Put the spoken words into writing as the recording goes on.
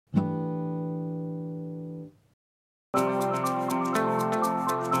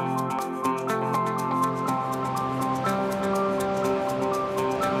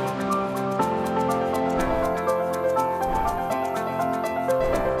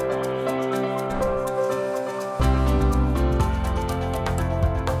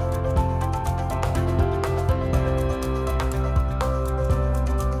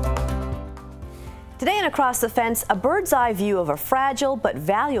Across the Fence, a bird's eye view of a fragile but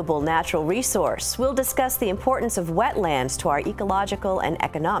valuable natural resource. We'll discuss the importance of wetlands to our ecological and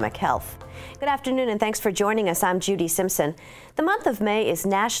economic health. Good afternoon and thanks for joining us. I'm Judy Simpson. The month of May is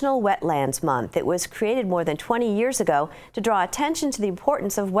National Wetlands Month. It was created more than 20 years ago to draw attention to the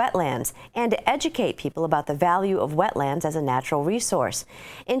importance of wetlands and to educate people about the value of wetlands as a natural resource.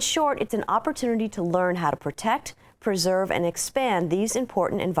 In short, it's an opportunity to learn how to protect, preserve, and expand these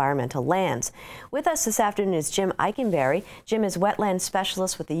important environmental lands. With us this afternoon is Jim Eikenberry. Jim is wetland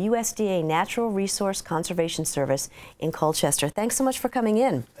specialist with the USDA Natural Resource Conservation Service in Colchester. Thanks so much for coming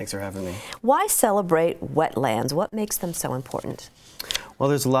in. Thanks for having me. Why celebrate wetlands? What makes them so important? Well,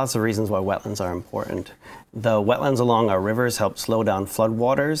 there's lots of reasons why wetlands are important. The wetlands along our rivers help slow down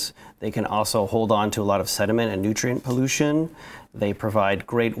floodwaters. They can also hold on to a lot of sediment and nutrient pollution. They provide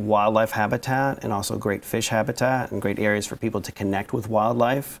great wildlife habitat and also great fish habitat and great areas for people to connect with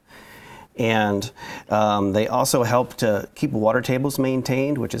wildlife. And they also help to keep water tables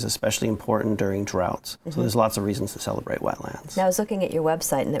maintained, which is especially important during droughts. So there's lots of reasons to celebrate wetlands. Now, I was looking at your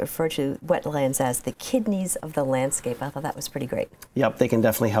website and it referred to wetlands as the kidneys of the landscape. I thought that was pretty great. Yep, they can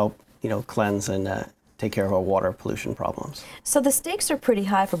definitely help, cleanse and take care of our water pollution problems. So the stakes are pretty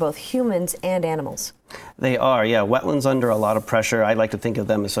high for both humans and animals. They are, yeah. Wetlands under a lot of pressure. I like to think of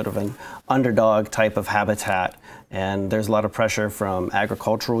them as sort of an underdog type of habitat. And there's a lot of pressure from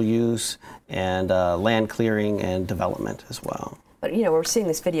agricultural use and land clearing and development as well. But we're seeing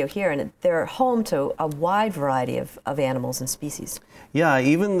this video here and they're home to a wide variety of animals and species. Yeah,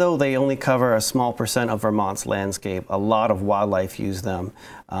 even though they only cover a small percent of Vermont's landscape, a lot of wildlife use them.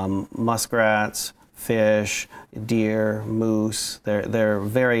 Muskrats, fish, deer, moose, they're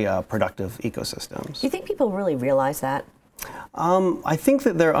very productive ecosystems. Do you think people really realize that? I think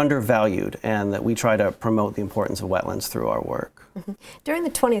that they're undervalued and that we try to promote the importance of wetlands through our work. During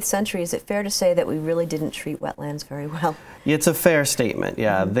the 20th century, is it fair to say that we really didn't treat wetlands very well? It's a fair statement,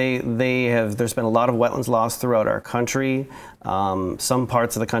 yeah. There's been a lot of wetlands lost throughout our country. Some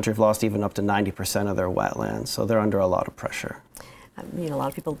parts of the country have lost even up to 90% of their wetlands, so they're under a lot of pressure. A lot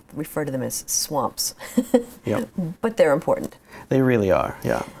of people refer to them as swamps, Yep. But they're important. They really are,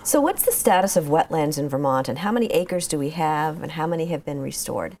 yeah. So what's the status of wetlands in Vermont, and how many acres do we have, and how many have been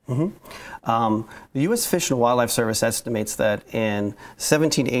restored? The U.S. Fish and Wildlife Service estimates that in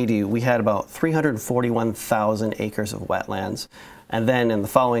 1780 we had about 341,000 acres of wetlands. And then in the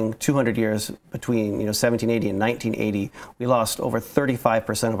following 200 years between 1780 and 1980, we lost over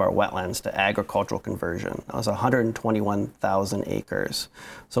 35% of our wetlands to agricultural conversion. That was 121,000 acres.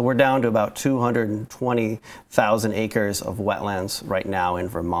 So we're down to about 220,000 acres of wetlands right now in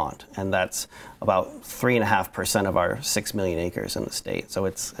Vermont. And that's about 3.5% of our 6 million acres in the state. So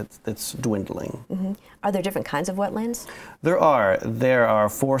it's dwindling. Are there different kinds of wetlands? There are. There are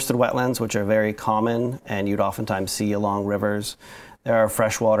forested wetlands, which are very common and you'd oftentimes see along rivers. There are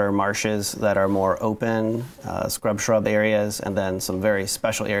freshwater marshes that are more open, scrub shrub areas, and then some very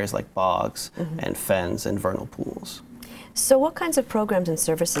special areas like bogs and fens and vernal pools. So what kinds of programs and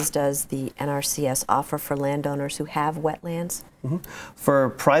services does the NRCS offer for landowners who have wetlands? For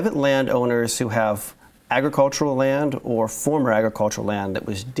private landowners who have agricultural land or former agricultural land that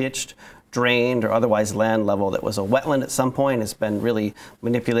was ditched, drained, or otherwise land level that was a wetland at some point, has been really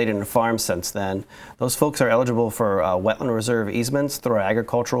manipulated and farmed since then. Those folks are eligible for wetland reserve easements through our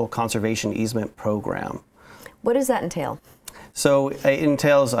agricultural conservation easement program. What does that entail? So it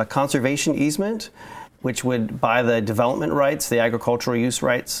entails a conservation easement, which would buy the development rights, the agricultural use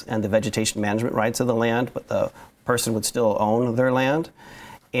rights, and the vegetation management rights of the land, but the person would still own their land.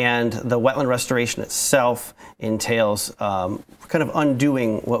 And the wetland restoration itself entails kind of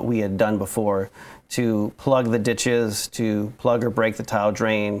undoing what we had done before to plug the ditches, to plug or break the tile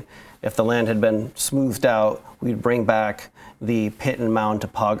drain. If the land had been smoothed out, we'd bring back the pit and mound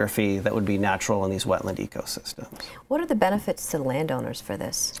topography that would be natural in these wetland ecosystems. What are the benefits to the landowners for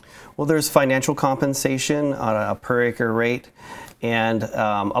this? Well, there's financial compensation on a per acre rate. And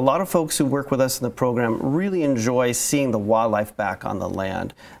a lot of folks who work with us in the program really enjoy seeing the wildlife back on the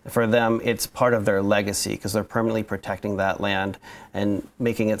land. For them, it's part of their legacy because they're permanently protecting that land and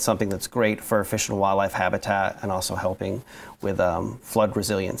making it something that's great for fish and wildlife habitat and also helping with flood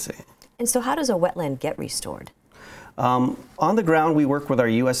resiliency. And so how does a wetland get restored? On the ground, we work with our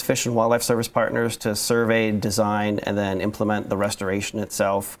U.S. Fish and Wildlife Service partners to survey, design, and then implement the restoration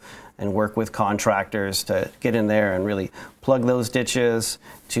itself, and work with contractors to get in there and really plug those ditches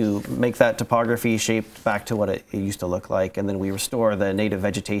to make that topography shaped back to what it used to look like. And then we restore the native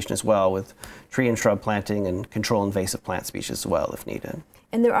vegetation as well with tree and shrub planting and control invasive plant species as well if needed.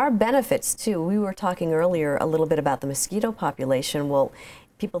 And there are benefits too. We were talking earlier a little bit about the mosquito population. Well,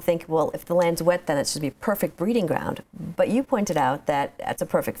 people think, well, if the land's wet, then it should be a perfect breeding ground. But you pointed out that that's a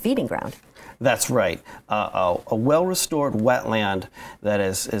perfect feeding ground. That's right. A well-restored wetland that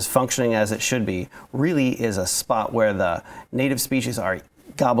is functioning as it should be really is a spot where the native species are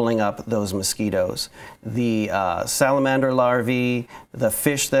gobbling up those mosquitoes. The salamander larvae, the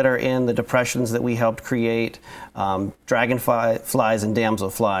fish that are in the depressions that we helped create, dragonflies and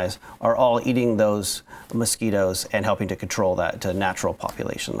damselflies are all eating those mosquitoes and helping to control that to natural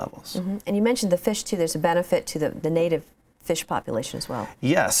population levels. Mm-hmm. And you mentioned the fish too. There's a benefit to the native fish population as well.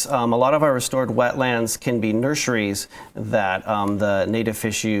 Yes, a lot of our restored wetlands can be nurseries that the native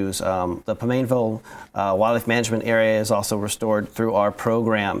fish use. The Pomainville Wildlife Management Area is also restored through our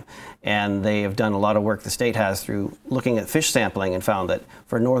program, and they have done a lot of work, the state has, through looking at fish sampling and found that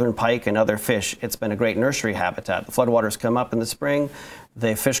for northern pike and other fish, it's been a great nursery habitat. The floodwaters come up in the spring,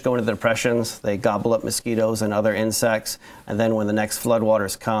 the fish go into the depressions, they gobble up mosquitoes and other insects, and then when the next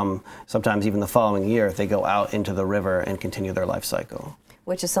floodwaters come, sometimes even the following year, they go out into the river and continue their life cycle.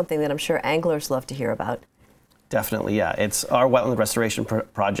 Which is something that I'm sure anglers love to hear about. Definitely, yeah. It's our wetland restoration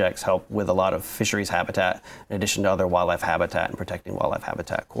projects help with a lot of fisheries habitat in addition to other wildlife habitat and protecting wildlife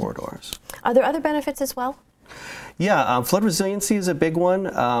habitat corridors. Are there other benefits as well? Yeah, flood resiliency is a big one.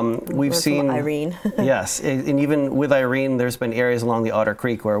 We've seen Irene. Yes, and even with Irene, there's been areas along the Otter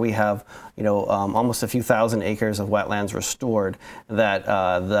Creek where we have, almost a few thousand acres of wetlands restored. That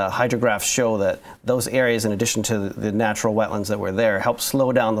the hydrographs show that those areas, in addition to the natural wetlands that were there, help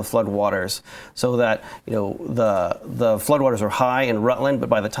slow down the floodwaters, so that the floodwaters were high in Rutland, but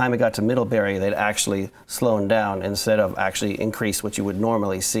by the time it got to Middlebury, they'd actually slowed down instead of actually increase what you would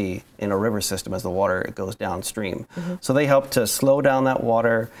normally see in a river system as the water goes downstream. Mm-hmm. So they help to slow down that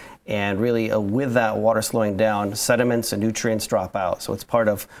water, and really with that water slowing down, sediments and nutrients drop out. So it's part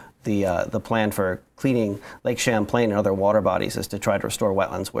of the plan for cleaning Lake Champlain and other water bodies is to try to restore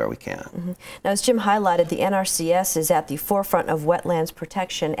wetlands where we can. Mm-hmm. Now, as Jim highlighted, the NRCS is at the forefront of wetlands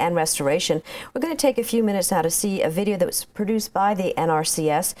protection and restoration. We're going to take a few minutes now to see a video that was produced by the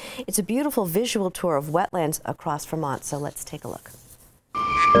NRCS. It's a beautiful visual tour of wetlands across Vermont, so let's take a look.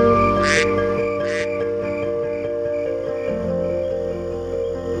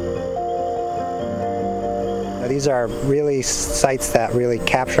 These are really sites that really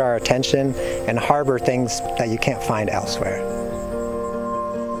capture our attention and harbor things that you can't find elsewhere.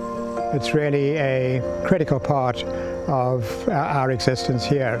 It's really a critical part of our existence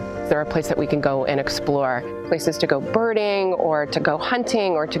here. There are places that we can go and explore, places to go birding or to go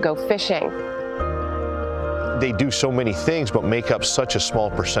hunting or to go fishing. They do so many things but make up such a small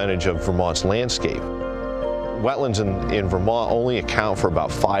percentage of Vermont's landscape. Wetlands in Vermont only account for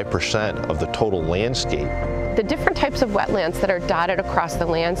about 5% of the total landscape. The different types of wetlands that are dotted across the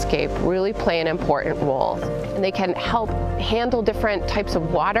landscape really play an important role. And they can help handle different types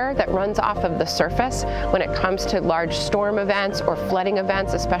of water that runs off of the surface when it comes to large storm events or flooding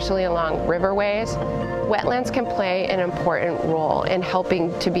events, especially along riverways. Wetlands can play an important role in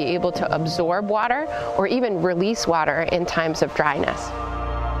helping to be able to absorb water or even release water in times of dryness.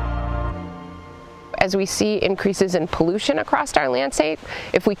 As we see increases in pollution across our landscape,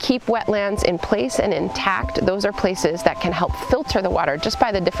 if we keep wetlands in place and intact, those are places that can help filter the water just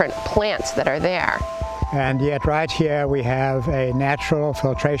by the different plants that are there. And yet right here we have a natural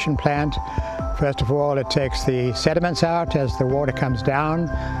filtration plant. First of all, it takes the sediments out as the water comes down,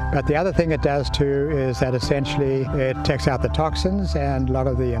 but the other thing it does too is that essentially it takes out the toxins and a lot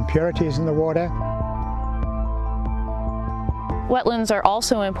of the impurities in the water. Wetlands are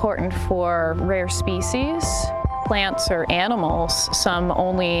also important for rare species, plants or animals. Some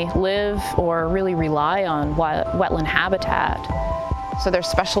only live or really rely on wetland habitat. So there's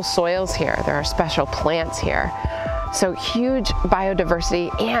special soils here, there are special plants here. So huge biodiversity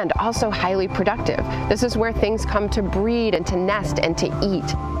and also highly productive. This is where things come to breed and to nest and to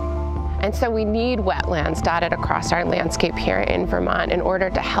eat. And so we need wetlands dotted across our landscape here in Vermont in order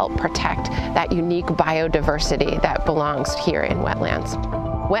to help protect that unique biodiversity that belongs here in wetlands.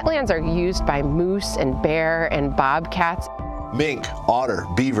 Wetlands are used by moose and bear and bobcats. Mink, otter,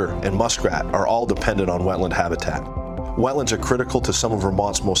 beaver, and muskrat are all dependent on wetland habitat. Wetlands are critical to some of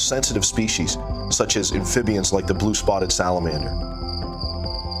Vermont's most sensitive species, such as amphibians like the blue-spotted salamander.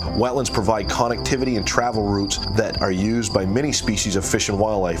 Wetlands provide connectivity and travel routes that are used by many species of fish and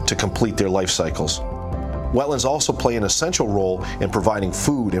wildlife to complete their life cycles. Wetlands also play an essential role in providing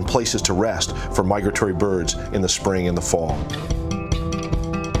food and places to rest for migratory birds in the spring and the fall.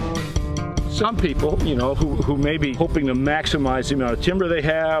 Some people, who may be hoping to maximize the amount of timber they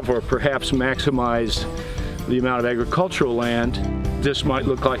have or perhaps maximize the amount of agricultural land, this might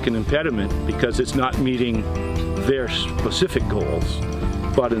look like an impediment because it's not meeting their specific goals.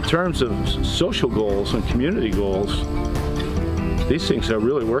 But in terms of social goals and community goals, these things are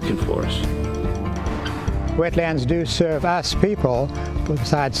really working for us. Wetlands do serve us people,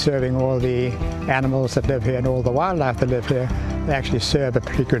 besides serving all the animals that live here and all the wildlife that live here. They actually serve a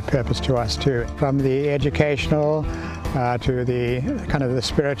pretty good purpose to us too. From the educational to the kind of the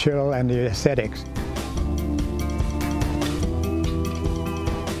spiritual and the aesthetics.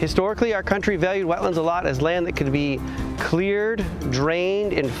 Historically, our country valued wetlands a lot as land that could be cleared,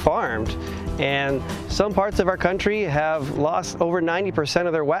 drained, and farmed. And some parts of our country have lost over 90%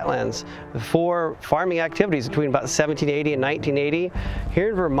 of their wetlands for farming activities between about 1780 and 1980. Here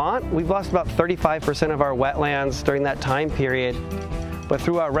in Vermont, we've lost about 35% of our wetlands during that time period. But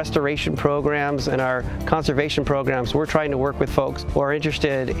through our restoration programs and our conservation programs, we're trying to work with folks who are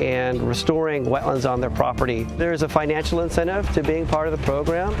interested in restoring wetlands on their property. There's a financial incentive to being part of the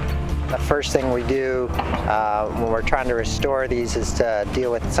program. The first thing we do when we're trying to restore these is to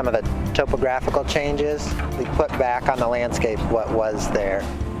deal with some of the topographical changes. We put back on the landscape what was there.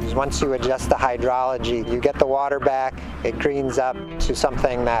 Once you adjust the hydrology, you get the water back, it greens up to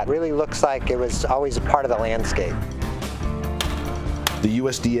something that really looks like it was always a part of the landscape. The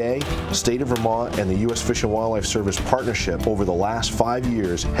USDA, State of Vermont, and the U.S. Fish and Wildlife Service partnership over the last 5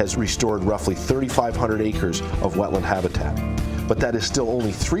 years has restored roughly 3,500 acres of wetland habitat. But that is still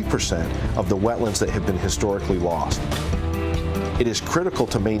only 3% of the wetlands that have been historically lost. It is critical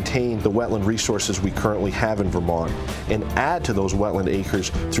to maintain the wetland resources we currently have in Vermont and add to those wetland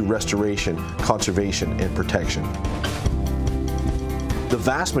acres through restoration, conservation, and protection. The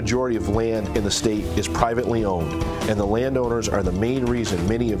vast majority of land in the state is privately owned, and the landowners are the main reason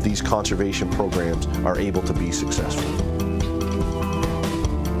many of these conservation programs are able to be successful.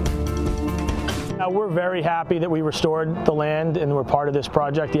 We're very happy that we restored the land and we're part of this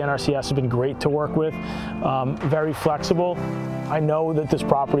project. The NRCS has been great to work with, very flexible. I know that this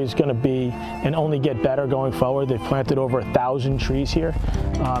property is going to be and only get better going forward. They've planted over 1,000 trees here,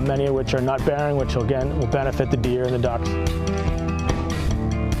 many of which are nut bearing, which again will benefit the deer and the ducks.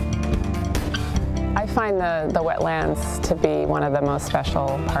 I find the wetlands to be one of the most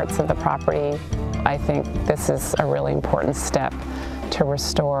special parts of the property. I think this is a really important step to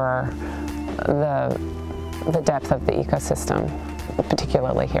restore the depth of the ecosystem,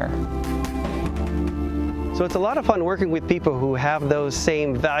 particularly here. So it's a lot of fun working with people who have those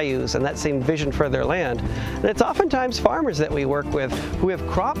same values and that same vision for their land. And it's oftentimes farmers that we work with who have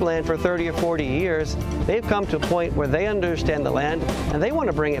cropland for 30 or 40 years. They've come to a point where they understand the land and they want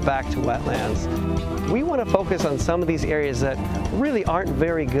to bring it back to wetlands. We want to focus on some of these areas that really aren't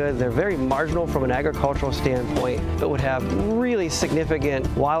very good. They're very marginal from an agricultural standpoint, but would have really significant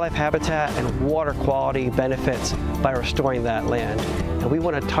wildlife habitat and water quality benefits by restoring that land. And we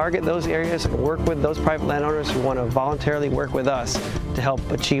want to target those areas and work with those private landowners who want to voluntarily work with us to help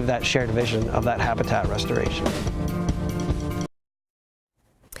achieve that shared vision of that habitat restoration.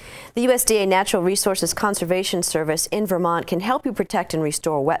 The USDA Natural Resources Conservation Service in Vermont can help you protect and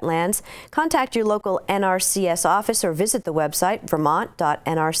restore wetlands. Contact your local NRCS office or visit the website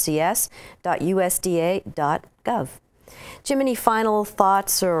vermont.nrcs.usda.gov. Jim, any final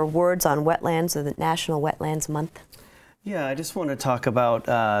thoughts or words on wetlands or the National Wetlands Month? Yeah, I just want to talk about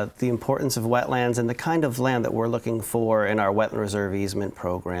the importance of wetlands and the kind of land that we're looking for in our wetland reserve easement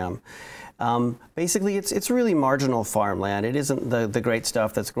program. Basically, it's really marginal farmland. It isn't the great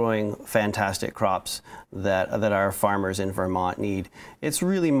stuff that's growing fantastic crops that our farmers in Vermont need. It's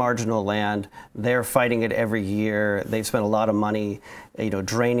really marginal land. They're fighting it every year. They've spent a lot of money,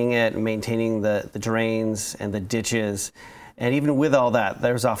 draining it, maintaining the drains and the ditches. And even with all that,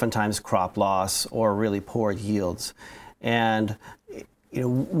 there's oftentimes crop loss or really poor yields. And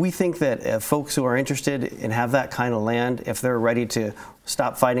we think that folks who are interested and have that kind of land, if they're ready to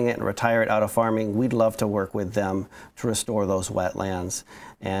stop fighting it and retire it out of farming, we'd love to work with them to restore those wetlands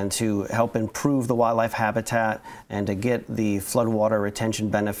and to help improve the wildlife habitat and to get the floodwater retention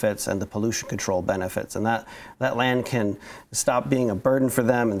benefits and the pollution control benefits. And that land can stop being a burden for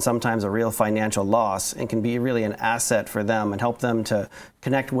them and sometimes a real financial loss, and can be really an asset for them and help them to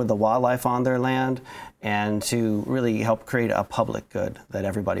connect with the wildlife on their land and to really help create a public good that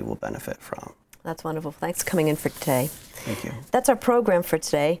everybody will benefit from. That's wonderful. Thanks for coming in for today. Thank you. That's our program for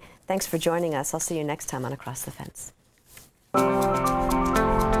today. Thanks for joining us. I'll see you next time on Across the Fence.